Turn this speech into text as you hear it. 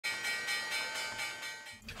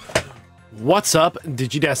What's up,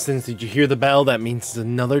 Digidestins? Did you hear the bell? That means it's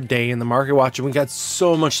another day in the market watch, and we got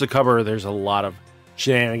so much to cover. There's a lot of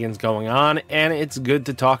shenanigans going on, and it's good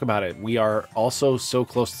to talk about it. We are also so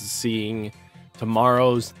close to seeing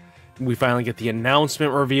tomorrow's. We finally get the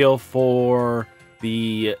announcement reveal for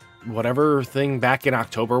the whatever thing back in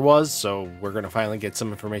October was, so we're going to finally get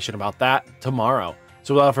some information about that tomorrow.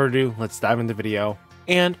 So without further ado, let's dive into the video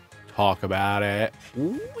and talk about it.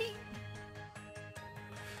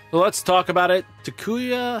 So let's talk about it.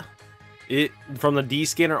 Takuya, from the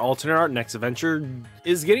D-Scanner alternate art Next Adventure,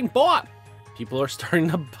 is getting bought. People are starting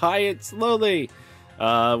to buy it slowly.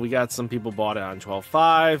 We got some people bought it on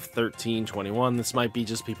 12/5, 13/21. This might be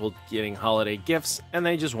just people getting holiday gifts, and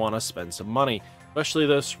they just want to spend some money. Especially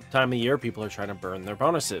this time of year, people are trying to burn their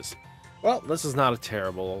bonuses. Well, this is not a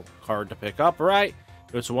terrible card to pick up, right?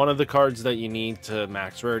 It's one of the cards that you need to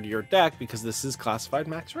max rarity your deck, because this is classified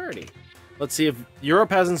max rarity. Let's see if Europe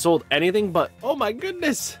hasn't sold anything, but oh my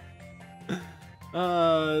goodness!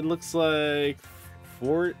 It looks like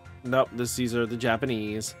nope, these are the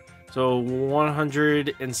Japanese. So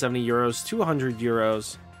 170 euros, 200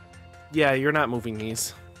 euros. Yeah, you're not moving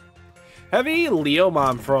these. Heavy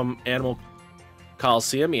Leomon from Animal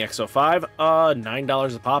Coliseum EX05,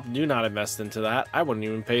 $9 a pop. Do not invest into that. I wouldn't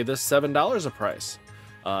even pay this $7 a price.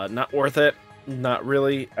 Not worth it. Not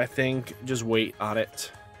really. I think just wait on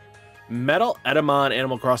it. Metal Edamon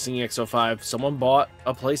Animal Crossing EX05. Someone bought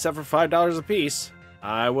a playset for $5 a piece.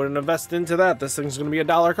 I wouldn't invest into that. This thing's going to be a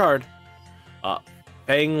 $1 card.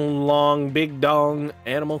 Fang Long Big Dong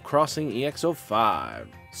Animal Crossing EX05.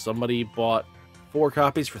 Somebody bought 4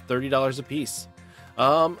 copies for $30 a piece.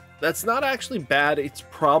 That's not actually bad. It's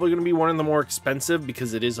probably going to be one of the more expensive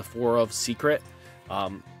because it is a 4 of secret.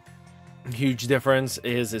 Huge difference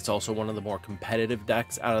is it's also one of the more competitive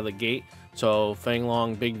decks out of the gate. So Fang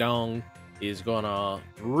Long Big Dong is gonna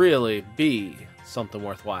really be something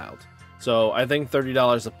worthwhile. So I think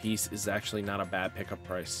 $30 a piece is actually not a bad pickup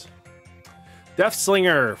price. Death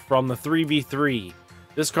Slinger from the 3v3.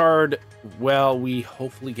 This card, well, we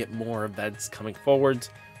hopefully get more events coming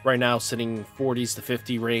forwards. Right now, sitting 40s to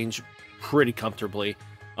 50 range pretty comfortably.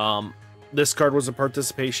 This card was a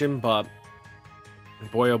participation, but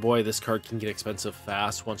boy, oh boy, this card can get expensive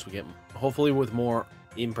fast once we get, hopefully with more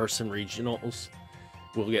in-person regionals,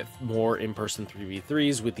 we'll get more in-person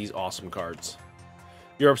 3v3s with these awesome cards.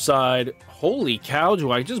 Europe side, holy cow,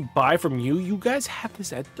 do I just buy from you? You guys have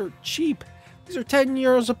this at dirt cheap. These are 10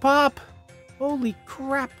 euros a pop. Holy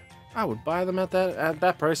crap. I would buy them at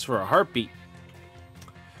that price for a heartbeat.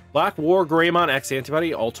 Black War Greymon X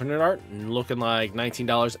Antibody alternate art, looking like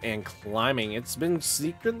 $19 and climbing. It's been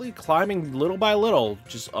secretly climbing little by little,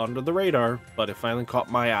 just under the radar, but it finally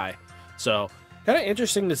caught my eye. So, kind of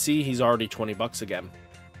interesting to see he's already 20 bucks again.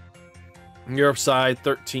 Europe side,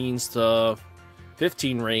 13s to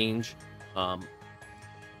 15 range.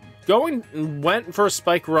 Went for a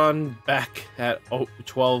spike run back at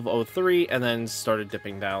 12:03 and then started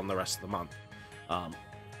dipping down the rest of the month.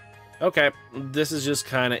 Okay, this is just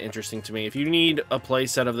kind of interesting to me. If you need a play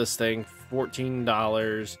set of this thing,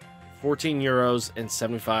 $14, 14 euros and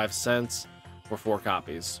 75 cents for 4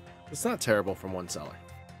 copies. It's not terrible from one seller.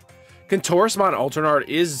 Contourmon alternate art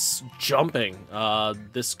is jumping.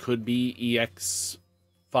 This could be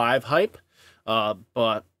EX5 hype,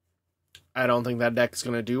 but I don't think that deck's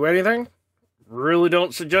going to do anything. Really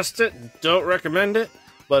don't suggest it. Don't recommend it.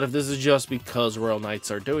 But if this is just because Royal Knights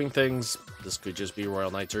are doing things, this could just be Royal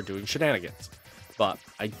Knights are doing shenanigans. But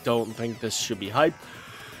I don't think this should be hype.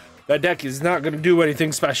 That deck is not going to do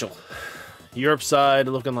anything special. Europe side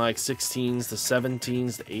looking like 16s to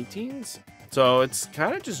 17s to 18s. So it's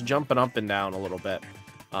kind of just jumping up and down a little bit.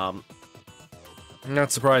 I'm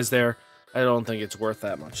not surprised there. I don't think it's worth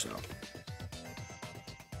that much though.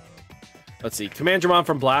 Let's see, Commandramon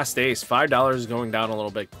from Blast Ace, $5 is going down a little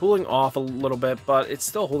bit, cooling off a little bit, but it's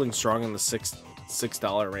still holding strong in the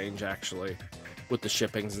 $6 range, actually, with the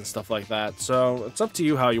shippings and stuff like that. So it's up to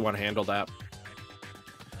you how you want to handle that.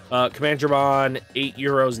 Commandramon, 8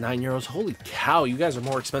 euros, 9 euros. Holy cow, you guys are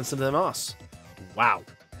more expensive than us. Wow.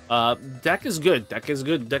 Deck is good. Deck is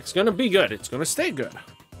good. Deck's going to be good. It's going to stay good.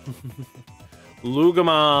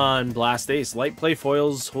 Lugamon Blast Ace, light play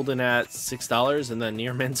foils holding at $6, and then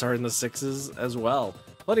near mints are in the 6s as well.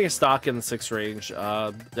 Plenty of stock in the 6 range.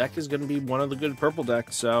 Deck is going to be one of the good purple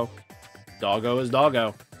decks, so doggo is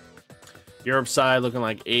doggo. Europe side looking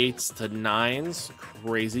like 8s to 9s,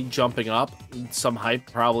 crazy, jumping up. Some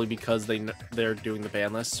hype probably because they're doing the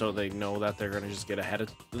ban list, so they know that they're going to just get ahead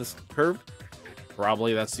of this curve.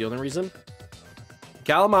 Probably that's the only reason.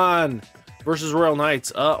 Galamon versus Royal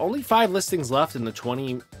Knights. Only 5 listings left in the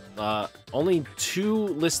 20 Only 2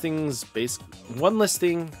 listings, one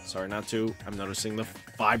listing, sorry, not 2, I'm noticing the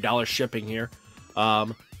 $5 shipping here.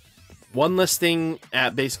 One listing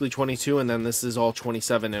at basically 22, and then this is all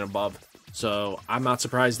 27 and above. So I'm not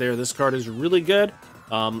surprised there. This card is really good.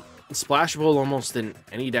 Splashable almost in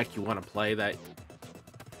any deck you want to play that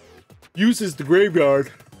uses the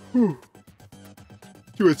graveyard to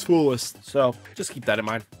its fullest. So just keep that in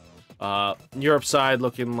mind. Europe side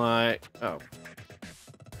looking like, oh,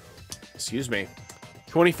 excuse me,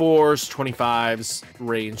 24s, 25s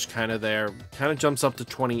range kind of there. Kind of jumps up to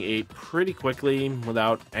 28 pretty quickly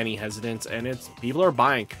without any hesitance, and it's people are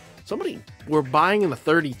buying. Somebody were buying in the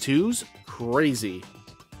 32s. Crazy.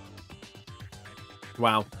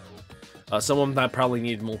 Wow. Someone that probably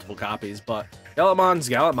needed multiple copies, but Gallantmon's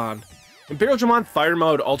Gallantmon. Imperial Dramon Fire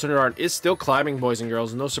Mode Alternate Art is still climbing, boys and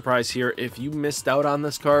girls. No surprise here. If you missed out on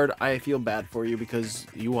this card, I feel bad for you because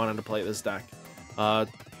you wanted to play this deck.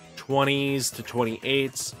 20s to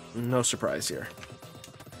 28s, no surprise here.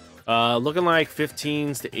 Looking like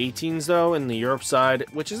 15s to 18s, though, in the Europe side,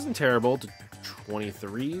 which isn't terrible, to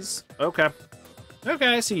 23s. Okay.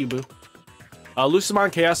 Okay, I see you, boo.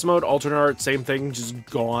 Lucimon Chaos Mode, Alternate Art, same thing, just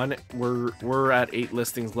gone. We're at 8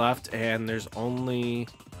 listings left, and there's only,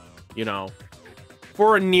 you know,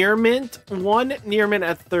 for a near mint, 1 near mint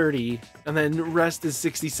at 30, and then the rest is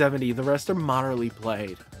 60, 70. The rest are moderately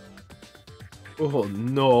played. Oh,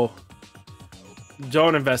 no.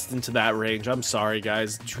 Don't invest into that range. I'm sorry,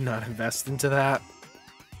 guys. Do not invest into that.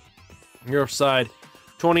 Europe side,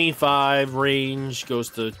 25 range goes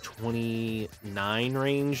to 29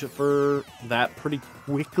 range for that pretty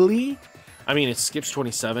quickly. I mean, it skips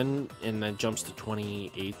 27 and then jumps to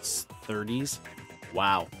 28s, 30s.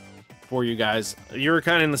 Wow. For you guys, you're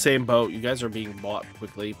kind of in the same boat. You guys are being bought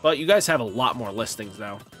quickly, but you guys have a lot more listings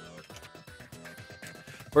now.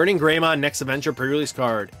 Burning Greymon Next Adventure pre-release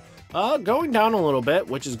card. Going down a little bit,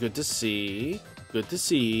 which is good to see. Good to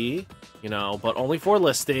see. You know, but only 4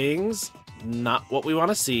 listings. Not what we want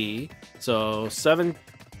to see. So 7,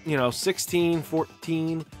 you know, 16,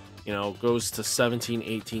 14, you know, goes to 17,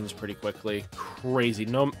 18s pretty quickly. Crazy.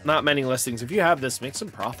 No, not many listings. If you have this, make some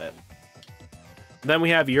profit. Then we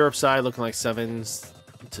have Europe side looking like 7s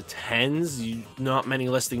to 10s. Not many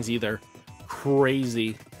listings either.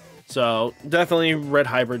 Crazy. So definitely Red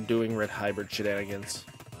Hybrid doing Red Hybrid shenanigans.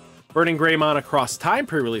 Burning Greymon Across Time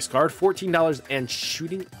pre-release card, $14 and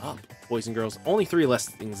shooting up. Boys and girls, only 3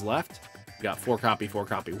 listings left. We got 4 copy, 4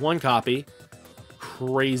 copy, 1 copy.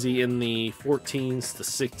 Crazy in the 14s to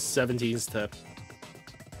 6, 17s to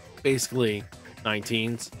basically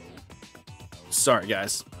 19s. Sorry,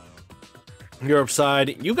 guys. Europe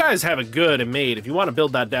side, you guys have it good and made. If you want to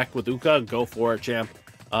build that deck with Uka, go for it, champ.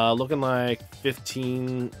 Looking like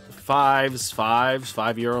 15 5s,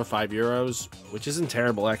 5 euro, 5 euros, which isn't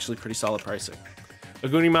terrible, actually pretty solid pricing.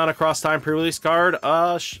 Lagoonimon Across Time pre-release card,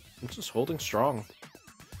 just holding strong.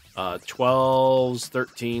 12s,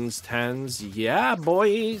 13s, 10s, yeah,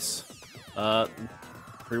 boys.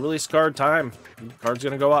 Pre-release card time. Card's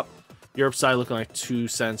gonna go up. Europe side looking like 2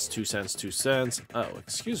 cents, 2 cents, 2 cents. Oh,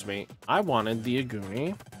 excuse me. I wanted the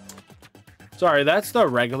Aguni. Sorry, that's the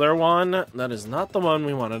regular one. That is not the one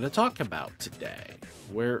we wanted to talk about today.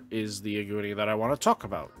 Where is the Aguni that I want to talk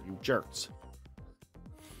about, you jerks?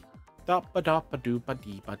 So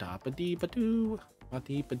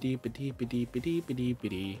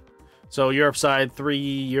Europe side,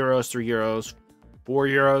 3 euros, 3 euros, 4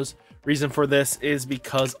 euros. Reason for this is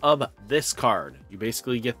because of this card. You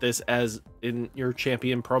basically get this as in your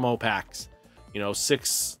champion promo packs. You know,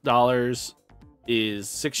 $6 is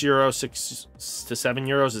 6 euros, 6 to 7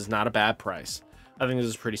 euros is not a bad price. I think this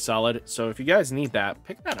is pretty solid. So if you guys need that,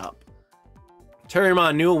 pick that up.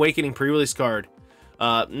 Terriermon New Awakening pre-release card.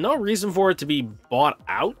 No reason for it to be bought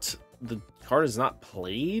out. The card is not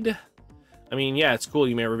played. I mean, yeah, it's cool.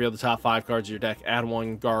 You may reveal the top 5 cards of your deck, add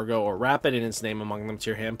 1 Gargo or Rapid and its name among them to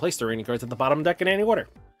your hand. Place the remaining cards at the bottom of the deck in any order.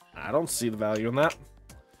 I don't see the value in that.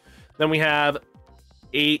 Then we have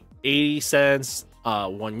 80 cents,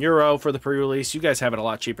 1 euro for the pre-release. You guys have it a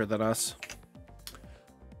lot cheaper than us.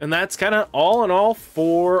 And that's kind of all in all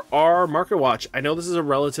for our market watch. I know this is a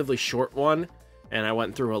relatively short one, and I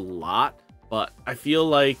went through a lot, but I feel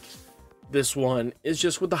like this one is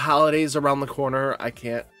just with the holidays around the corner.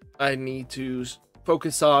 I need to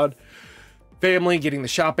focus on family, getting the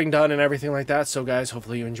shopping done and everything like that. So guys,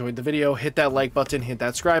 hopefully you enjoyed the video. Hit that like button, hit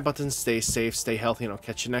that subscribe button, stay safe, stay healthy, and I'll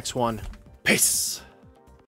catch you next one. Peace.